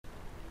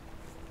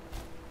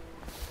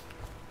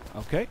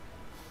Okay.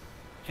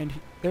 And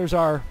there's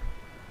our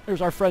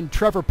friend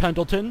Trevor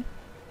Pendleton.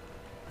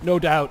 No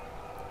doubt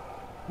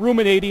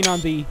ruminating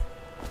on the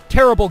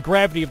terrible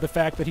gravity of the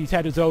fact that he's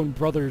had his own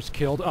brothers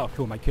killed. Oh,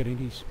 who am I kidding?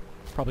 He's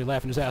probably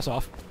laughing his ass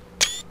off.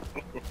 Let's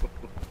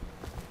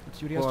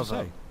see what he has to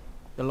say.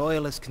 The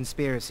Loyalist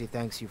conspiracy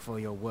thanks you for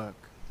your work.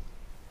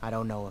 I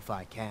don't know if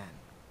I can.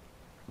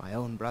 My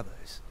own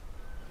brothers.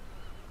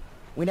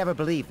 We never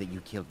believed that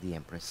you killed the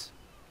Empress.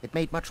 It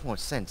made much more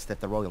sense that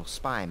the Royal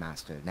Spy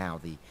Master, now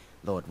the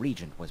Lord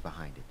Regent, was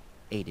behind it,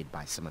 aided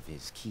by some of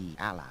his key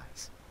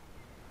allies.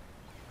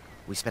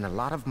 We spent a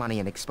lot of money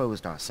and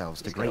exposed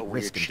ourselves to great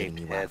risk in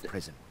getting you out of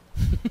prison.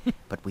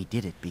 But we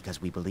did it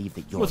because we believed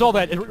that you're... It was all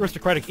that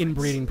aristocratic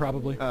inbreeding,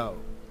 probably. Oh.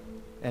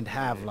 And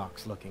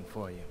Havelock's looking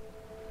for you.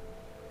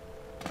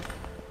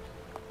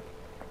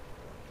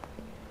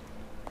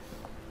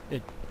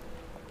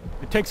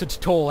 It takes its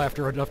toll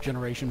after enough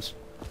generations.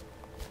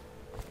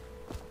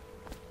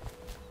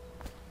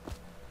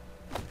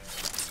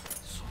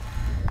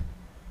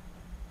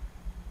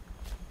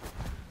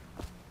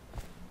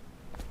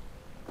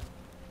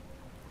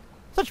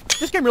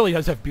 This game really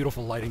does have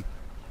beautiful lighting.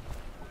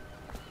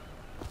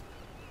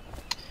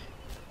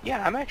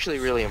 Yeah, I'm actually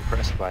really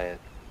impressed by it.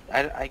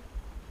 I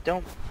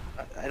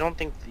don't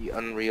think the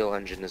Unreal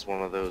Engine is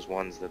one of those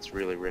ones that's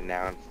really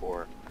renowned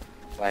for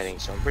lighting,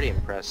 so I'm pretty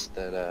impressed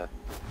that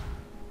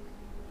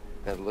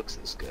that it looks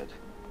this good.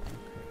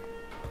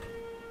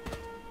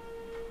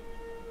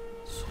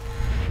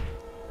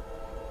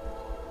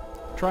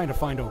 Trying to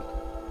find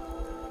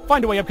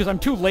a way up because I'm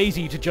too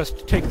lazy to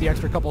just take the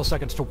extra couple of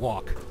seconds to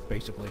walk,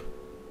 basically.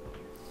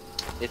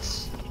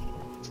 It's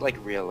like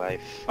real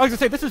life. I was gonna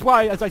say, this is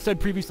why, as I said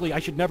previously, I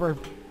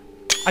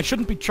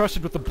shouldn't be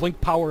trusted with the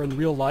blink power in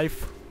real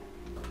life,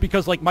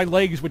 because like my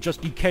legs would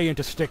just decay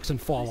into sticks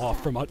and fall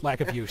off from lack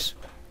of use.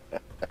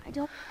 I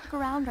don't look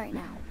around right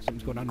now.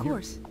 Something's going on Of here.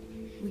 course.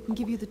 We can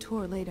give you the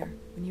tour later,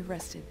 when you've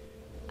rested.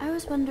 I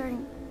was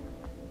wondering,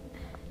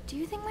 do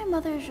you think my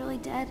mother is really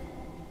dead?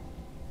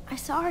 I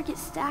saw her get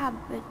stabbed,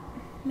 but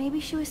maybe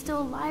she was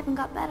still alive and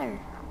got better.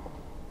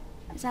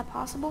 Is that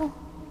possible?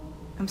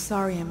 I'm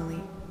sorry,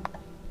 Emily.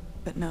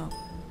 But no.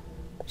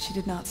 She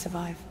did not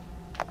survive.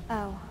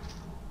 Oh.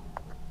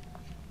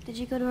 Did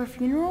you go to her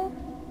funeral?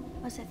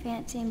 Was it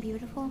fancy and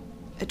beautiful?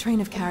 A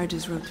train of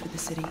carriages rode through the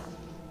city.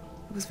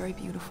 It was very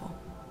beautiful.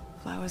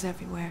 Flowers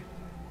everywhere.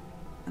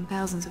 And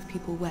thousands of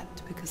people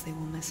wept because they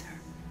will miss her.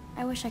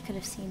 I wish I could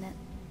have seen it.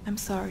 I'm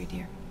sorry,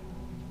 dear.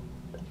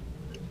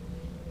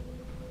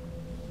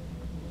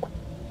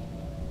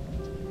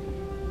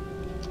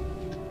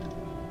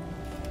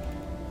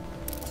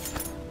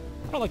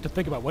 I like to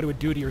think about what it would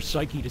do to your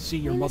psyche to see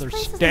your I mean, mother this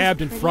place isn't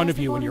stabbed as in pretty front as of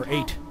the you when you're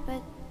Golden 8. Cap,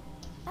 but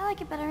I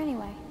like it better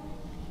anyway.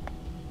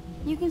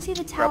 You can see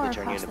the Probably tower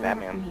turn you across into the river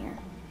Batman. from here.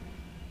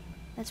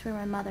 That's where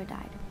my mother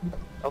died.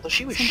 Although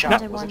she was Sometimes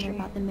shot, I wasn't wonder she?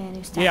 about the man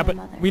who stabbed Yeah, my but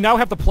mother. we now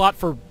have the plot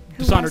for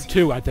Dishonored was he?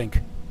 2, I think.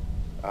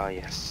 Ah,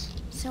 yes.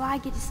 So I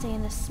get to stay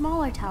in the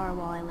smaller tower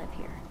while I live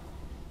here.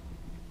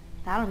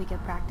 That'll be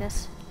good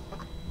practice.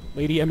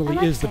 Lady Emily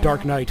like is the saying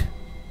Dark that. Knight.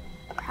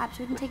 Perhaps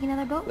we can take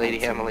another boat Lady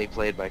ride soon. Emily,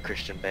 played by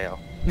Christian Bale.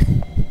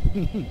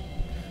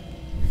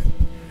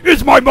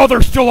 Is my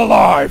mother still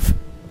alive?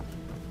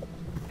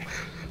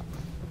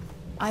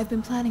 I've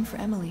been planning for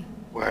Emily.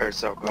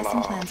 Where's Lesson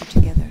Sokolov? plans are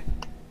together.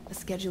 A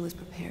schedule is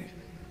prepared.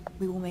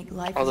 We will make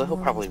life Although as he'll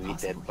normal probably as be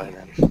possible dead by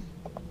here. then.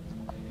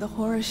 The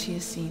horror she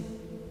has seen.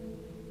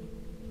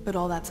 But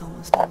all that's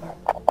almost over.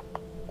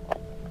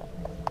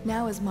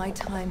 Now is my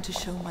time to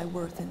show my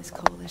worth in this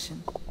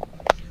coalition.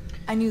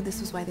 I knew this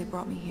was why they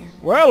brought me here.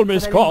 Well,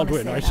 Miss But I didn't wanna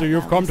Kaldwin, say I it see out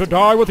you've loud come to this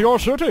die time. with your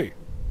city.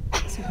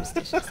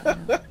 Superstitious, I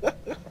know.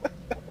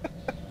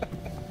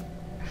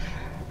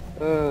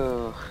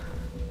 Oh.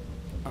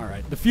 All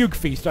right, the Fugue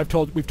Feast.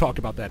 We've talked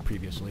about that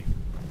previously.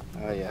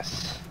 Oh,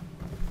 yes.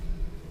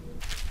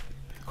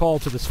 Call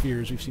to the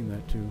Spheres. We've seen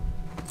that too.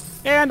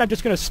 And I'm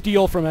just gonna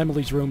steal from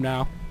Emily's room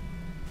now.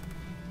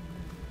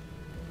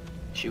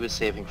 She was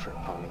saving for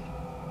a pony.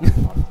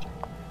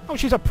 Oh,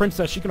 she's a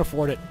princess. She can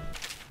afford it.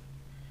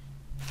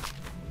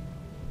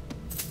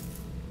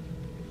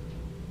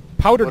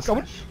 Powdered. What's I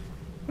that?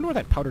 wonder what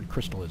that powdered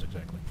crystal is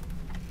exactly.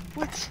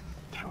 What?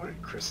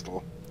 Powdered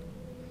crystal.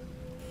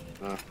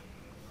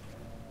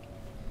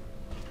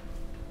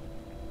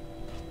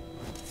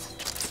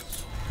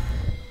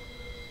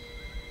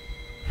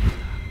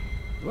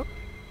 Whoop.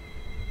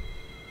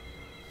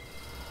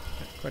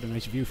 Quite a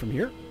nice view from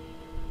here.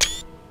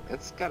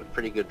 It's got a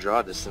pretty good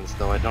draw distance,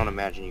 though I don't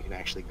imagine you can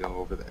actually go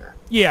over there.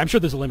 Yeah, I'm sure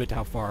there's a limit to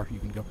how far you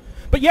can go.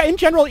 But yeah, in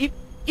general,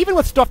 even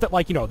with stuff that,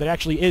 like, you know, that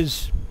actually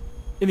is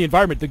in the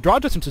environment, the draw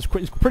distance is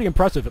pretty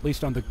impressive, at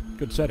least on the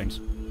good settings.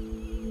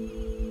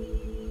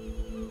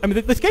 I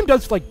mean, this game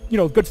does, like, you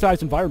know,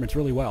 good-sized environments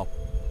really well.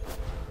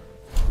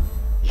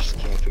 You just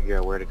can't figure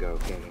out where to go,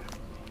 can you?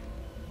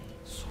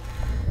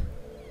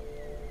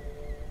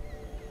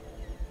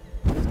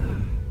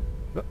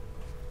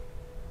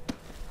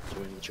 Too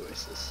many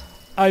choices.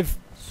 Like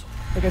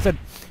I said,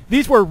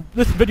 this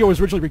video was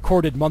originally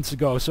recorded months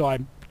ago, so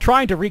I'm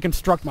trying to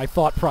reconstruct my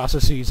thought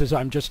processes as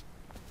I'm just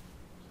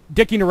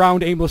dicking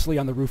around aimlessly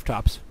on the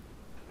rooftops.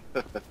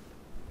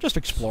 Just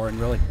exploring,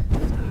 really.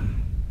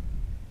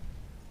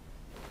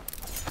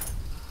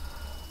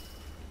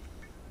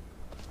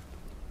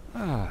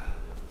 Ah.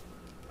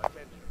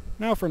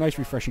 Now for a nice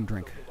refreshing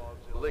drink.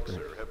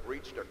 Elixir have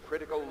reached a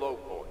critical low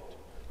point.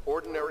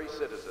 Ordinary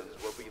citizens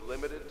will be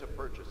limited to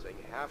purchasing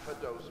half a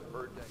dose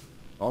per day.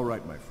 All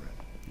right, my friend.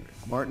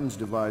 Martin's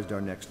devised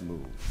our next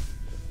move.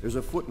 There's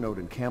a footnote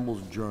in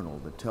Campbell's journal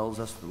that tells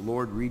us the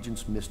Lord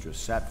Regent's mistress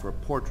sat for a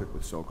portrait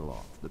with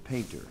Sokolov, the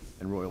painter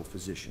and Royal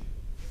Physician.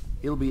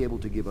 He'll be able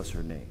to give us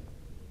her name.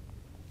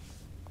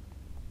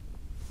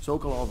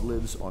 Sokolov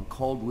lives on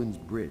Kaldwin's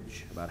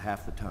bridge about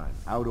half the time,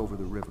 out over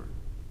the river.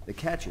 The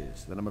catch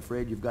is that I'm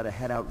afraid you've got to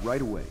head out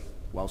right away,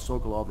 while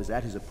Sokolov is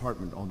at his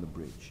apartment on the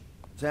bridge.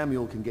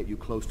 Samuel can get you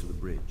close to the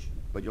bridge,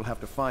 but you'll have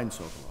to find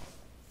Sokolov.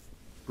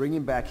 Bring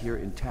him back here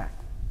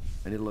intact,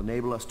 and it'll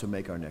enable us to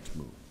make our next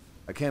move.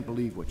 I can't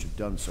believe what you've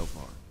done so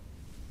far.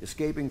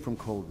 Escaping from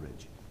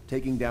Coldridge,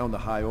 taking down the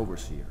High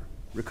Overseer,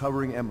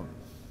 recovering Emily.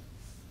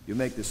 You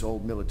make this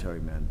old military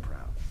man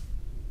proud.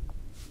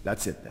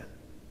 That's it then.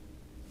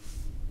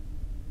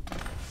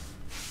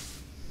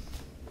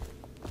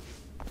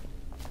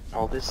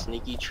 All this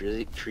sneaky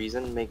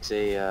treason makes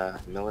a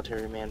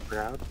military man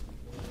proud?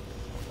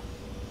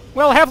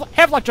 Well,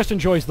 Havelock just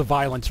enjoys the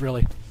violence,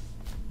 really.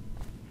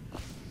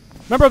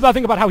 Remember that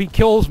thing about how he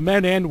kills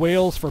men and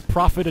whales for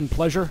profit and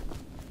pleasure?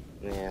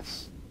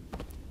 Yes.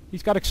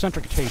 He's got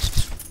eccentric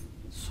tastes.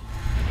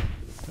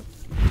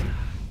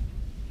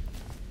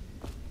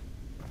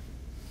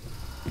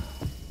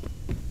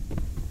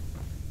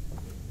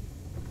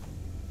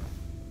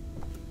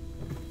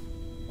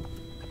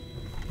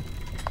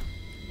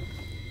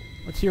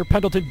 Let's hear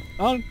Pendleton...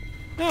 Oh,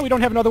 no, we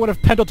don't have another one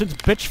of Pendleton's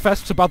bitch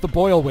fests about the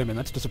Boyle women.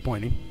 That's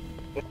disappointing.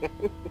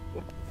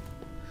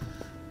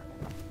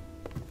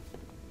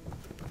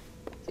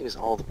 Seems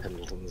all the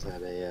Pendletons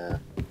had a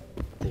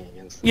thing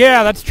against them.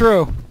 Yeah, that's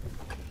true.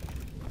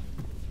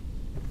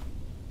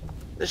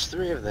 There's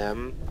 3 of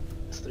them.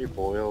 There's 3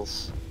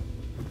 Boyles.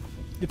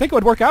 You'd think it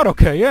would work out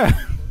okay, yeah.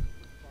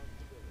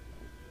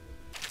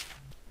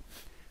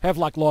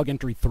 Havelock log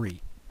entry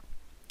 3.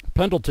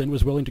 Pendleton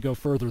was willing to go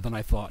further than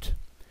I thought.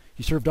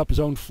 He served up his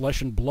own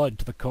flesh and blood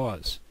to the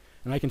cause,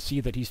 and I can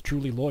see that he's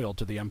truly loyal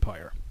to the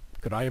Empire.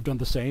 Could I have done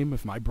the same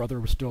if my brother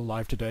was still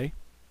alive today?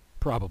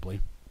 Probably.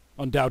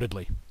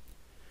 Undoubtedly.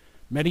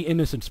 Many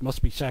innocents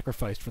must be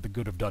sacrificed for the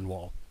good of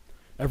Dunwall.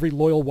 Every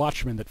loyal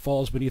watchman that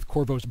falls beneath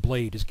Corvo's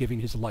blade is giving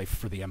his life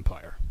for the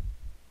Empire.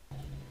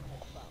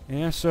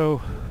 Yeah,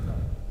 so...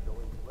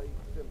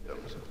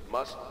 Symptoms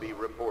must be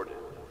reported.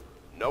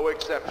 No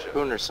exception.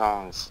 Harpooner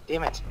songs.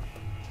 Damn it!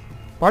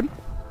 Pardon?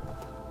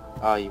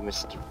 Oh, you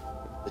missed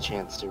the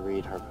chance to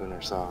read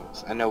Harpooner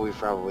songs. I know we've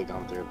probably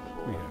gone through it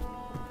before. Yeah.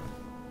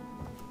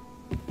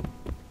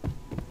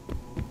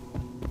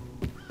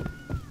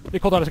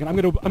 Nick, hold on a second. I'm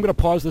gonna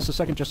pause this a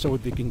second just so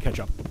we can catch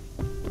up.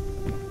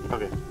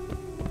 Okay.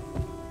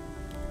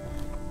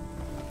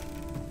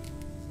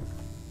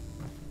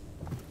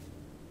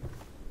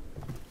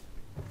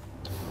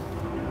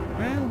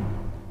 Well,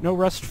 no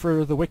rest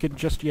for the wicked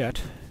just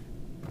yet.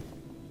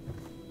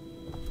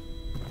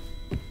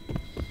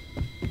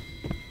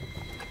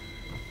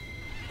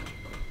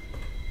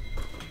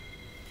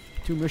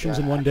 Two missions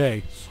in one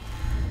day.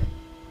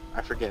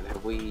 I forget,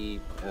 have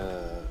we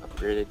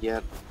upgraded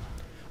yet?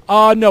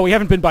 No, we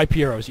haven't been by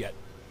Piero's yet.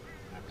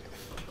 Okay.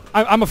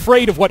 I'm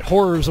afraid of what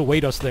horrors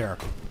await us there.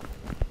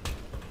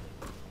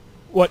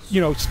 What,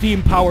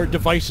 steam-powered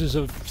devices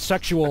of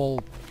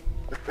sexual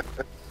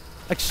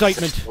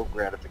excitement. Sexual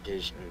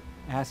gratification.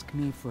 Ask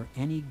me for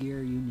any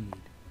gear you need.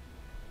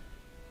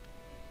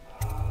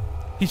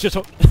 He's just...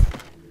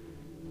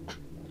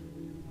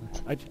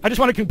 I just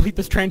want to complete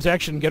this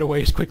transaction and get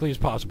away as quickly as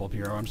possible,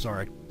 Piero. I'm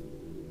sorry.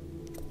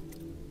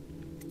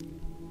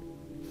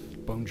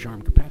 Bone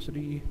charm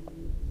capacity.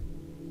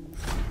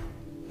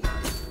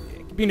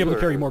 Being able to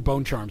carry more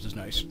bone charms is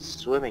nice.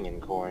 Swimming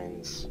in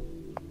coins.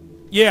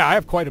 Yeah, I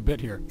have quite a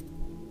bit here.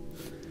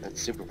 That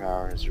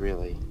superpower is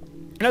really...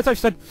 And as I've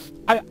said,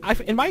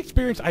 in my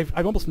experience,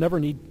 I've almost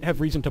never have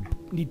reason to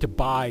need to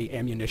buy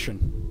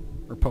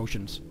ammunition or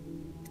potions.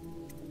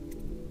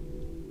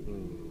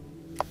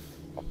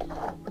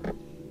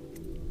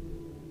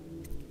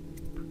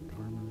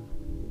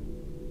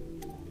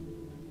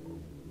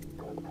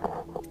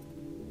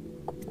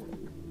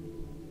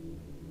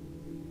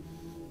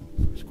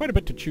 There's quite a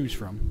bit to choose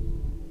from.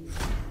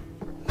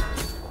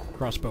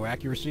 Crossbow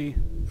accuracy,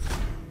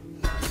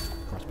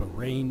 crossbow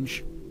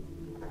range.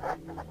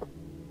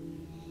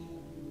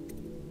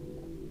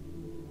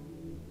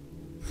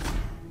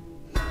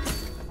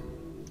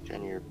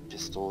 Turn your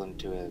pistol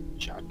into a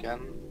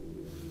shotgun?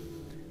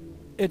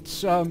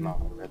 It's,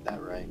 No, I read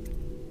that right.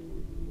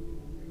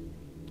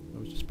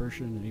 Those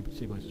dispersion and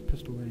stabilizes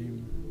pistol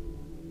aim.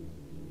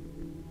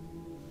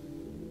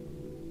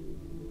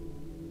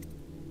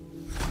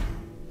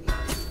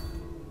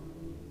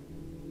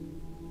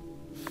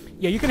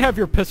 Yeah, you can have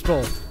your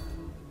pistol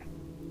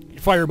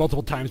fire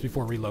multiple times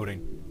before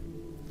reloading.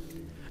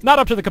 Not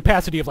up to the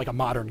capacity of like a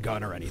modern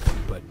gun or anything,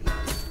 but...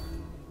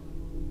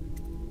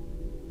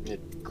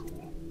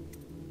 Cool.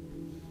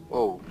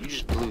 Whoa, you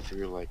just blew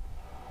through like...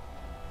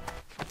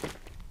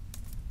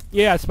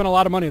 Yeah, I spent a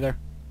lot of money there.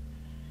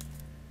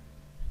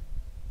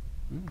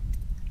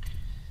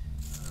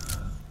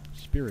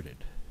 Spirited.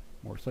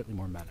 Slightly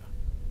more meta.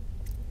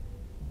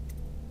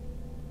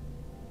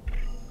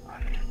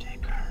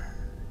 Undertaker.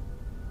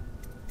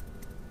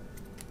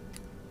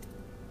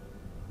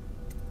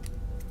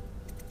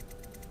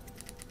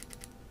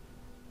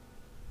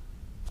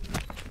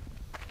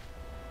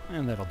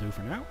 And that'll do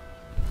for now.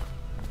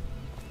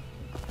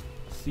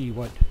 See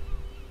what...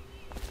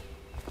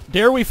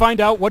 Dare we find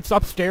out what's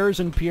upstairs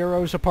in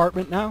Piero's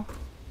apartment now?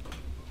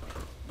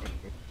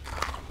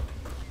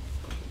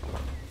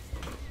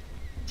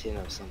 You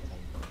know something.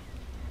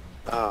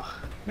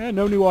 Oh. No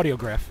new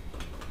audiograph.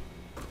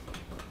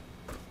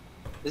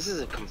 This is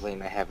a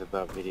complaint I have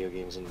about video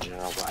games in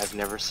general, but I've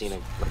never seen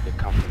a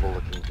comfortable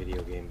looking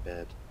video game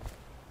bed.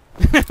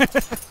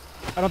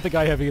 I don't think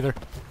I have either.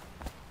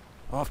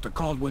 Off to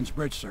Kaldwin's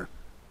bridge, sir.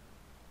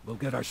 We'll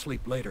get our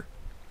sleep later.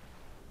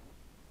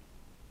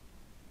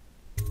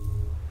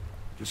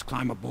 Just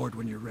climb aboard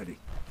when you're ready.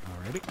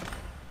 Alrighty.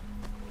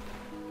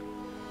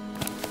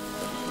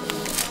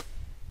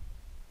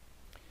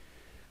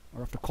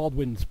 We're off to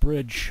Kaldwin's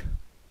bridge.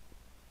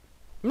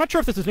 I'm not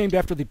sure if this is named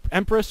after the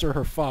Empress or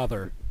her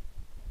father.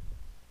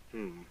 I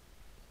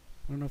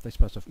don't know if they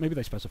specify. Maybe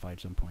they specify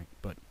at some point,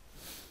 but...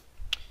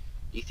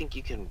 Do you think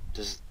you can...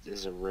 Does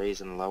it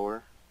raise and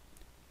lower?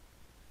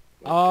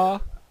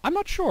 I'm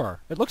not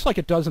sure. It looks like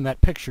it does in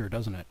that picture,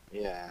 doesn't it?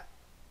 Yeah.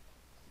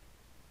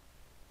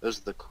 Those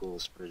are the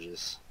coolest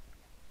bridges.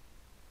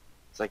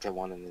 It's like that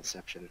one in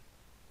Inception.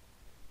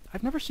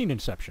 I've never seen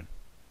Inception.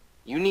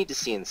 You need to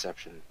see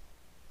Inception.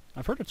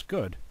 I've heard it's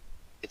good.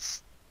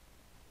 It's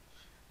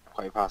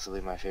quite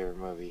possibly my favorite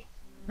movie.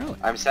 Really?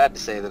 I'm sad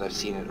to say that I've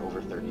seen it over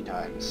 30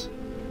 times.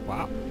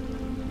 Wow.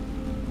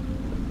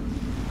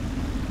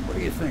 What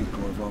do you think,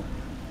 Corvo?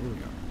 Here we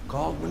go.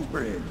 Kaldwin's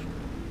bridge.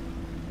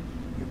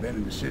 You've been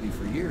in the city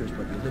for years,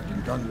 but you lived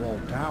in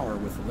Dunwall Tower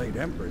with the late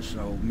Empress,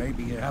 so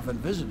maybe you haven't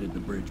visited the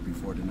bridge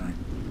before tonight.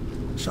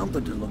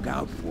 Something to look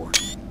out for.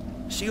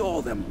 See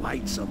all them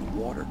lights on the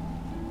water?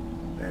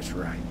 That's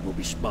right. We'll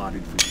be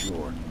spotted for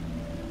sure.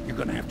 You're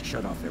gonna have to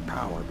shut off their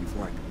power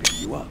before I can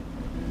pick you up.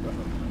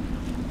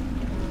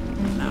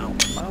 Now,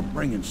 about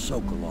bringing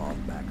Sokolov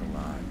back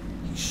alive,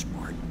 he's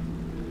smart.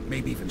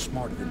 Maybe even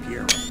smarter than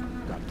Piero.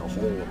 Got the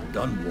whole of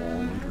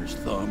Dunwall under his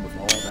thumb with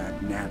all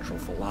that natural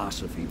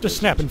philosophy. Just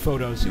snapping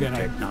photos again.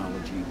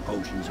 Technology,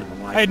 potions, and the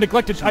like.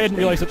 I hadn't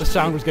realized that the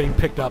sound was getting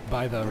picked up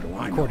by the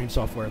recording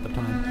software at the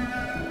time.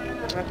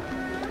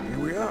 Here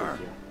we are.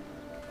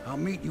 I'll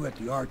meet you at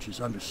the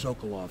arches under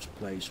Sokolov's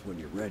place when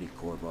you're ready,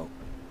 Corvo.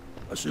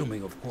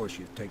 Assuming, of course,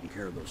 you've taken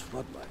care of those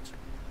floodlights.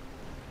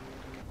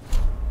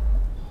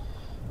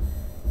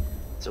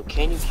 So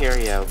can you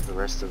carry out the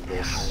rest of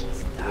this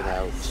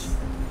without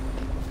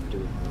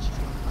doing those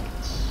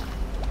floodlights?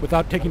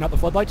 Without taking out the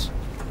floodlights?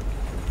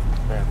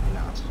 Apparently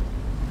not.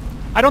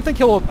 I don't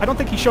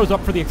think he shows up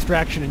for the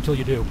extraction until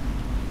you do.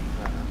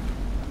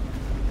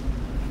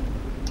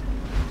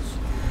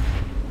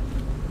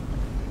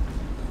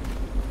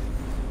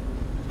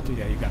 So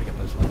yeah, you gotta get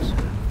those lights.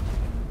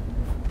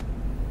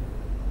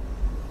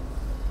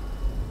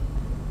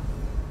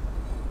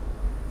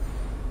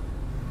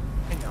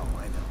 I know.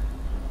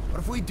 But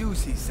if we do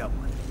see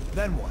someone,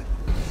 then what?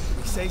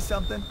 We say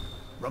something?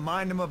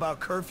 Remind them about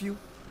curfew?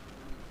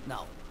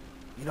 No,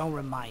 you don't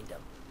remind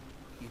them.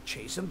 You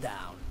chase them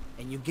down,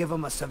 and you give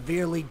them a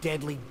severely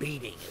deadly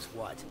beating is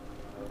what?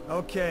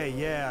 Okay,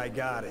 yeah, I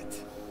got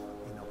it.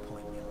 Ain't no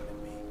point yelling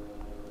at me.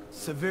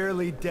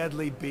 Severely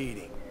deadly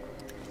beating.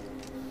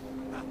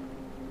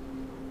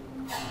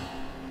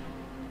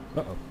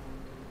 Uh-oh.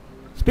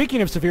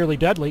 Speaking of severely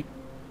deadly...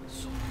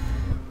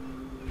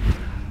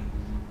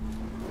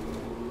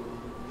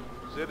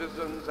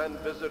 Citizens and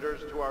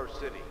visitors to our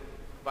city,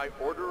 by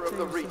order of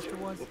the Regent,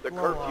 the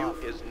curfew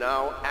is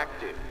now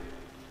active.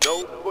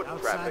 No foot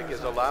traffic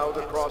is allowed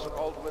across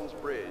Kaldwin's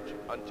bridge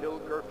until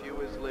curfew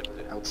is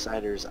lifted.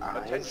 Outsiders'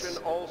 eyes.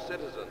 Attention all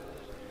citizens.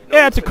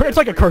 Yeah, it's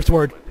like a curse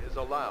word. Is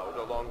allowed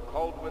along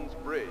Kaldwin's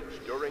bridge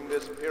during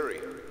this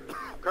period.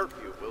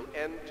 Curfew will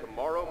end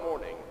tomorrow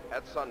morning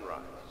at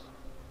sunrise.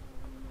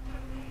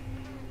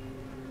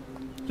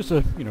 Just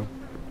a,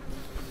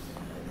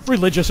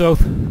 religious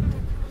oath.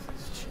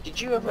 Did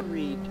you ever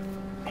read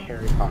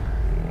Harry Potter?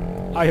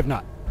 I have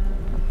not.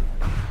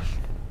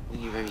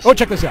 Oh,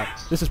 check this out.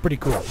 This is pretty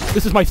cool.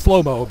 This is my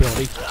slow-mo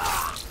ability.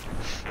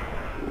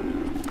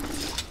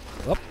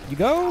 Up you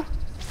go.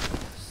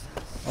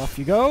 Off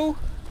you go.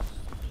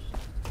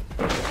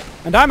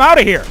 And I'm out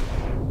of here!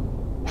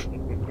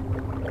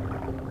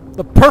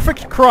 The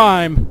perfect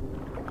crime.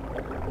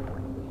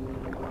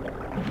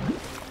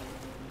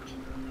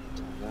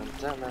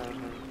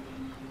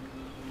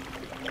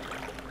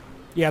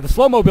 Yeah, the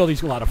slow-mo ability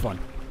is a lot of fun.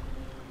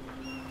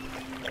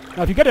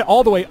 Now, if you get it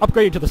all the way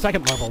upgraded to the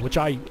second level, which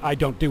I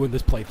don't do in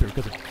this playthrough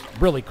because it's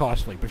really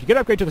costly, but if you get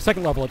upgraded to the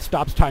second level, it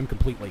stops time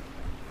completely.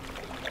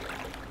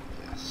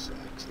 Yes,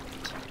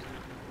 excellent.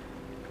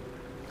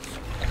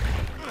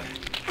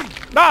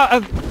 Ah,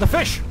 the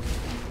fish!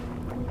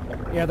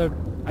 Yeah,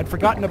 I'd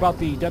forgotten about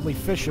the deadly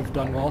fish of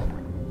Dunwall.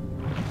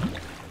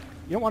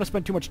 You don't want to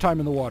spend too much time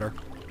in the water.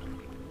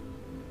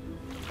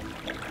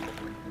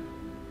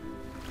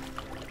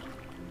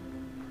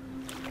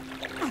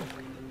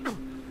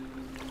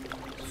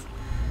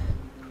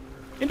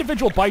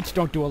 Individual bites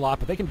don't do a lot,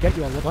 but they can get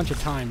you a bunch of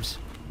times.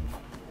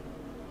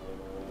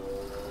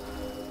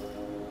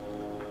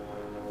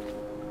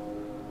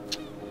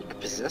 You can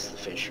possess the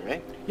fish,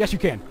 right? Yes, you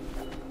can.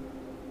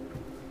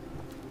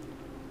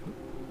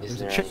 Is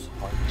there any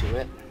point to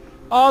it?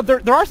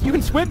 There are. You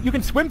can swim. You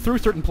can swim through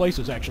certain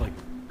places, actually.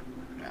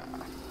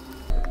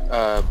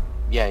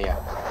 Yeah.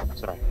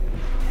 Sorry.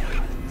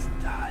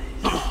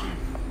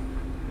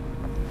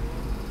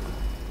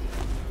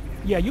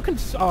 Yeah, you can.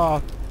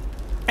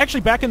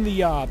 Actually, back in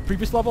the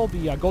previous level,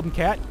 the Golden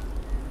Cat,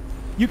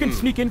 you can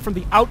sneak in from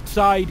the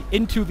outside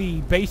into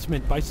the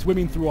basement by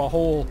swimming through a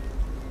hole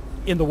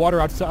in the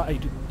water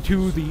outside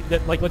to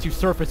that lets you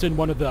surface in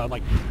one of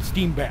the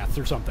steam baths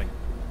or something.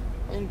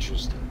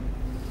 Interesting.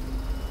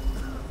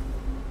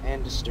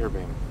 And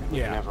disturbing. I would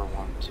Yeah. never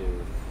want to.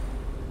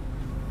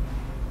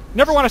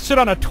 Never want to sit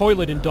on a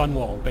toilet in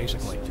Dunwall,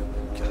 basically.